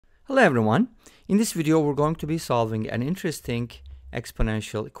Hello everyone. In this video we're going to be solving an interesting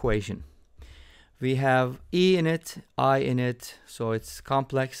exponential equation. We have e in it, I in it, so it's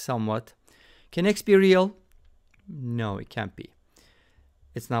complex somewhat. Can x be real? No, it can't be.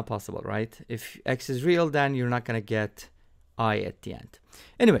 It's not possible, right? If x is real, then you're not going to get I at the end.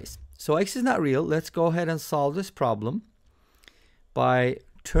 Anyways, so x is not real. Let's go ahead and solve this problem by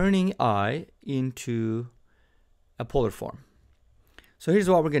turning I into a polar form. So here's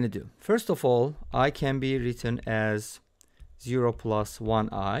what we're going to do. First of all, I can be written as 0 plus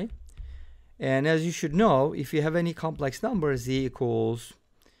 1i. And as you should know, if you have any complex number, z equals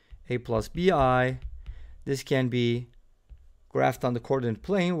a plus bi. This can be graphed on the coordinate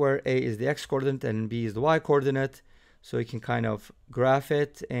plane where a is the x coordinate and b is the y coordinate. So you can kind of graph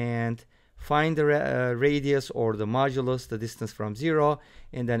it and find the radius or the modulus, the distance from 0,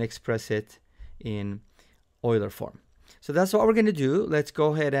 and then express it in Euler form. So that's what we're going to do. Let's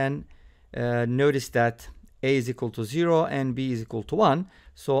go ahead and notice that a is equal to 0 and b is equal to 1.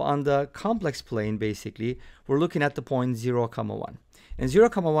 So on the complex plane, basically, we're looking at the point 0, 1. And 0,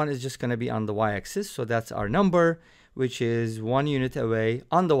 1 is just going to be on the y-axis. So that's our number, which is 1 unit away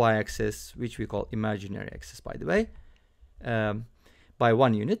on the y-axis, which we call imaginary axis, by the way, by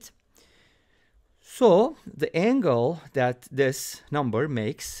 1 unit. So the angle that this number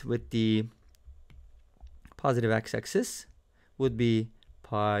makes with the positive x-axis would be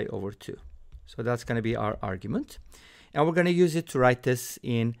pi over 2. So that's going to be our argument. And we're going to use it to write this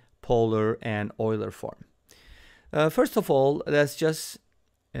in polar and Euler form. First of all, let's just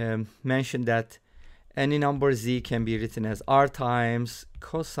mention that any number z can be written as r times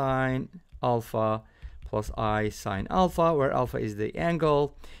cosine alpha plus I sine alpha, where alpha is the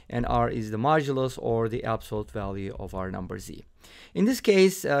angle and r is the modulus or the absolute value of our number z. In this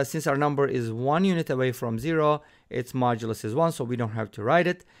case, since our number is 1 unit away from 0, its modulus is 1, so we don't have to write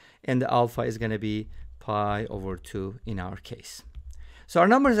it. And the alpha is going to be pi over 2 in our case. So our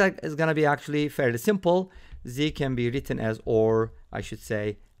number is going to be actually fairly simple. Z can be written as, or I should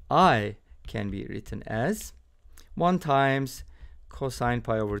say, I can be written as 1 times cosine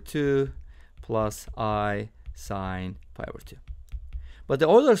pi over 2 plus I sine pi over 2. But the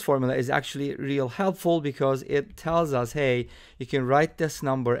Euler's formula is actually real helpful because it tells us, hey, you can write this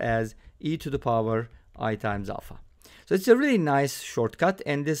number as e to the power I times alpha. So it's a really nice shortcut,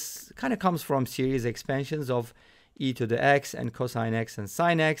 and this kind of comes from series expansions of e to the x and cosine x and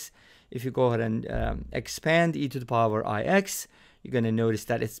sine x. If you go ahead and expand e to the power ix, you're going to notice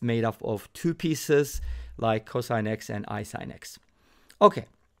that it's made up of two pieces like cosine x and I sine x. Okay,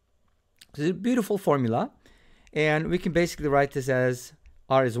 so it's a beautiful formula, and we can basically write this as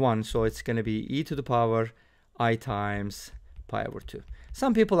r is 1, so it's going to be e to the power I times pi over 2.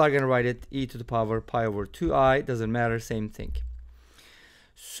 Some people are going to write it e to the power pi over 2i, doesn't matter, same thing.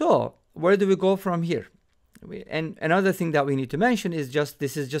 So where do we go from here? And another thing that we need to mention is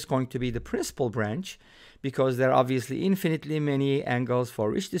this is just going to be the principal branch, because there are obviously infinitely many angles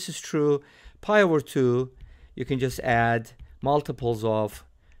for which this is true. Pi over 2, you can just add multiples of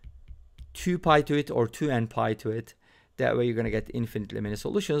 2 pi to it or 2n pi to it. That way you're going to get infinitely many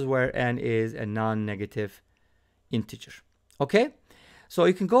solutions where n is a non-negative integer. Okay? So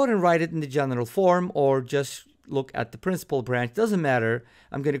you can go ahead and write it in the general form or just look at the principal branch. Doesn't matter.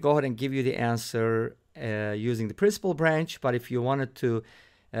 I'm going to go ahead and give you the answer using the principal branch. But if you wanted to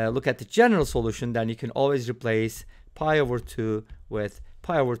look at the general solution, then you can always replace pi over 2 with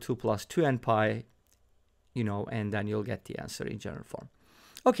pi over 2 plus 2n pi, and then you'll get the answer in general form.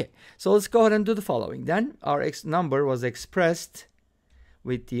 Okay, so let's go ahead and do the following. Then our x number was expressed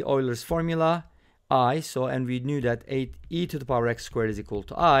with the Euler's formula I, and we knew that e to the power x squared is equal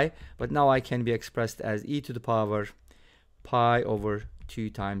to I, but now I can be expressed as e to the power pi over 2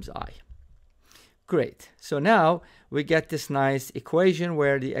 times I. Great, so now we get this nice equation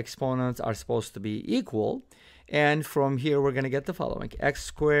where the exponents are supposed to be equal, and from here we're going to get the following: x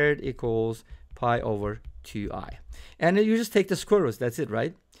squared equals pi over 2i. And you just take the square roots, that's it,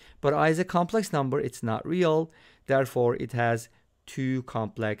 right? But I is a complex number, it's not real, therefore it has two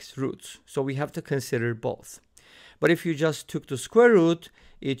complex roots. So we have to consider both. But if you just took the square root,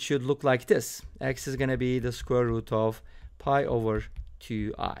 it should look like this. X is going to be the square root of pi over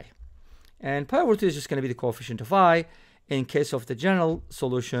 2i. And pi over 2 is just going to be the coefficient of I. In case of the general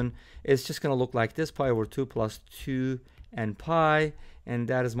solution, it's just going to look like this: pi over 2 plus 2 and pi, and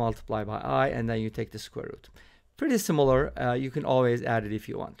that is multiplied by I, and then you take the square root. Pretty similar. You can always add it if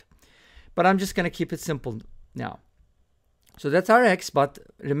you want. But I'm just going to keep it simple now. So that's our x, but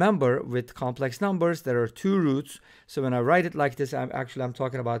remember, with complex numbers, there are two roots. So when I write it like this, I'm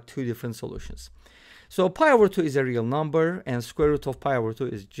talking about two different solutions. So pi over 2 is a real number, and square root of pi over 2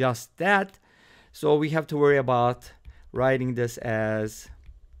 is just that. So we have to worry about writing this as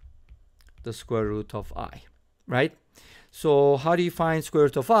the square root of I, right? So how do you find square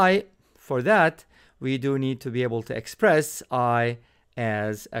root of I? For that, we do need to be able to express I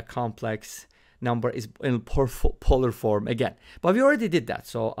as a complex number is in polar form again. But we already did that.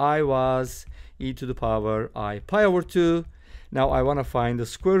 So I was e to the power I pi over 2. Now I want to find the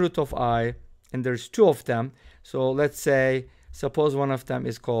square root of I, and there's two of them. So let's say, suppose one of them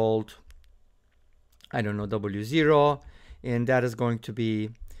is called, I don't know, W0, and that is going to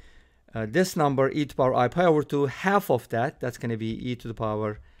be this number, e to the power I pi over 2. Half of that, that's going to be e to the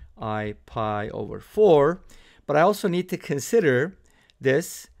power I pi over 4. But I also need to consider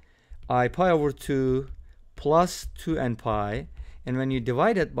this I pi over 2 plus 2n pi, and when you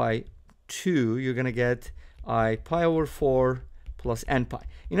divide it by 2, you're going to get I pi over 4 plus n pi.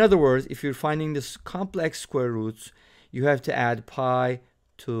 In other words, if you're finding this complex square roots, you have to add pi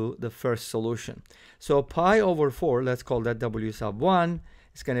to the first solution. So pi over 4, let's call that w sub 1,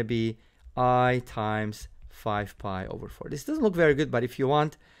 is going to be I times 5 pi over 4. This doesn't look very good, but if you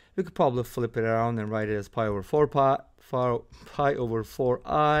want, we could probably flip it around and write it as pi over 4 pi over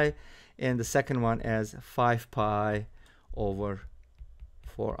 4i, and the second one as 5 pi over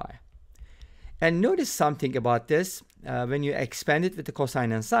 4i. And notice something about this. When you expand it with the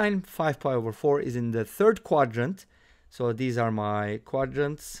cosine and sine, 5 pi over 4 is in the third quadrant. So these are my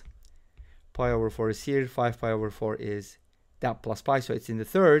quadrants. Pi over 4 is here, 5 pi over 4 is that plus pi, so it's in the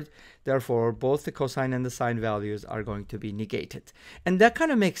third. Therefore, both the cosine and the sine values are going to be negated. And that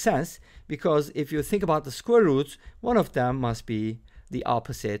kind of makes sense, because if you think about the square roots, one of them must be the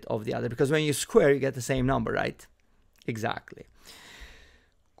opposite of the other, because when you square, you get the same number, right? Exactly.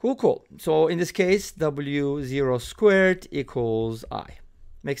 Cool, cool. So in this case, W0 squared equals I.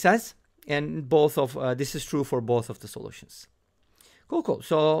 Make sense? And both of this is true for both of the solutions. Cool, cool.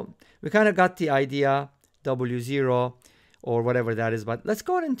 So we kind of got the idea, W0 or whatever that is, but let's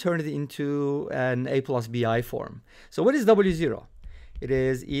go ahead and turn it into an a plus bi form. So what is W0? It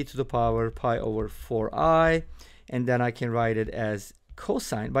is e to the power pi over 4i, and then I can write it as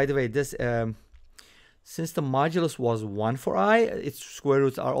cosine. By the way, this since the modulus was 1 for I, its square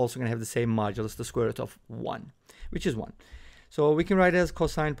roots are also going to have the same modulus, the square root of 1, which is 1. So we can write it as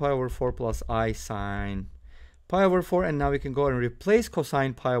cosine pi over 4 plus I sine pi over 4, and now we can go and replace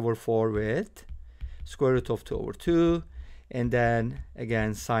cosine pi over 4 with square root of 2 over 2, and then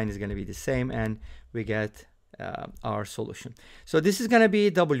again sine is going to be the same, and we get our solution. So this is going to be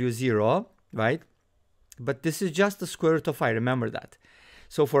W0, right? But this is just the square root of I, remember that.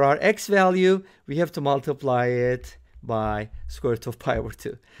 So for our x value, we have to multiply it by square root of pi over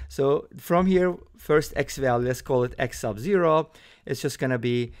 2. So from here, first x value, let's call it x sub 0. It's just going to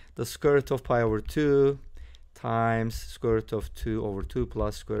be the square root of pi over 2 times square root of 2 over 2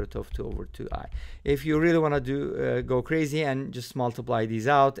 plus square root of 2 over 2i. If you really want to do go crazy and just multiply these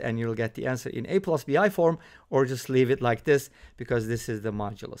out, and you'll get the answer in a plus bi form, or just leave it like this, because this is the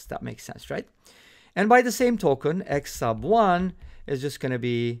modulus. That makes sense, right? And by the same token, x sub 1 is just going to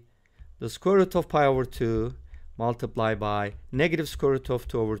be the square root of pi over 2 multiplied by negative square root of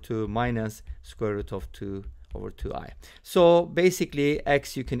 2 over 2 minus square root of 2 over 2i. So basically,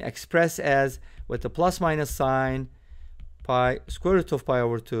 x you can express as with the plus minus sign, pi square root of pi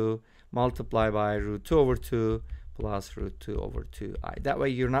over 2 multiplied by root 2 over 2 plus root 2 over 2i. That way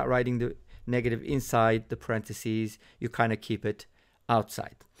you're not writing the negative inside the parentheses, you kind of keep it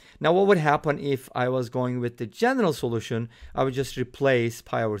outside. Now what would happen if I was going with the general solution? I would just replace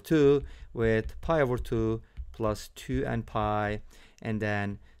pi over 2 with pi over 2 plus 2n pi, and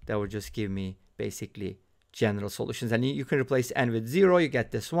then that would just give me basically general solutions. And you can replace n with 0, you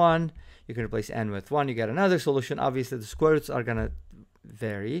get this one. You can replace n with 1, you get another solution. Obviously the square roots are going to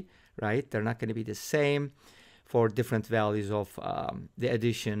vary, right? They're not going to be the same for different values of the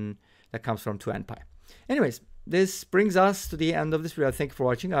addition that comes from 2n pi. Anyways, this brings us to the end of this video. Thank you for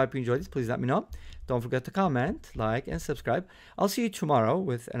watching. I hope you enjoyed this. Please let me know. Don't forget to comment, like, and subscribe. I'll see you tomorrow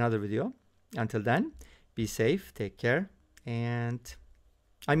with another video. Until then, be safe, take care, and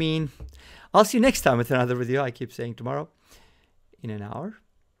I'll see you next time with another video. I keep saying tomorrow, in an hour.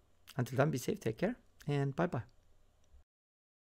 Until then, be safe, take care, and bye-bye.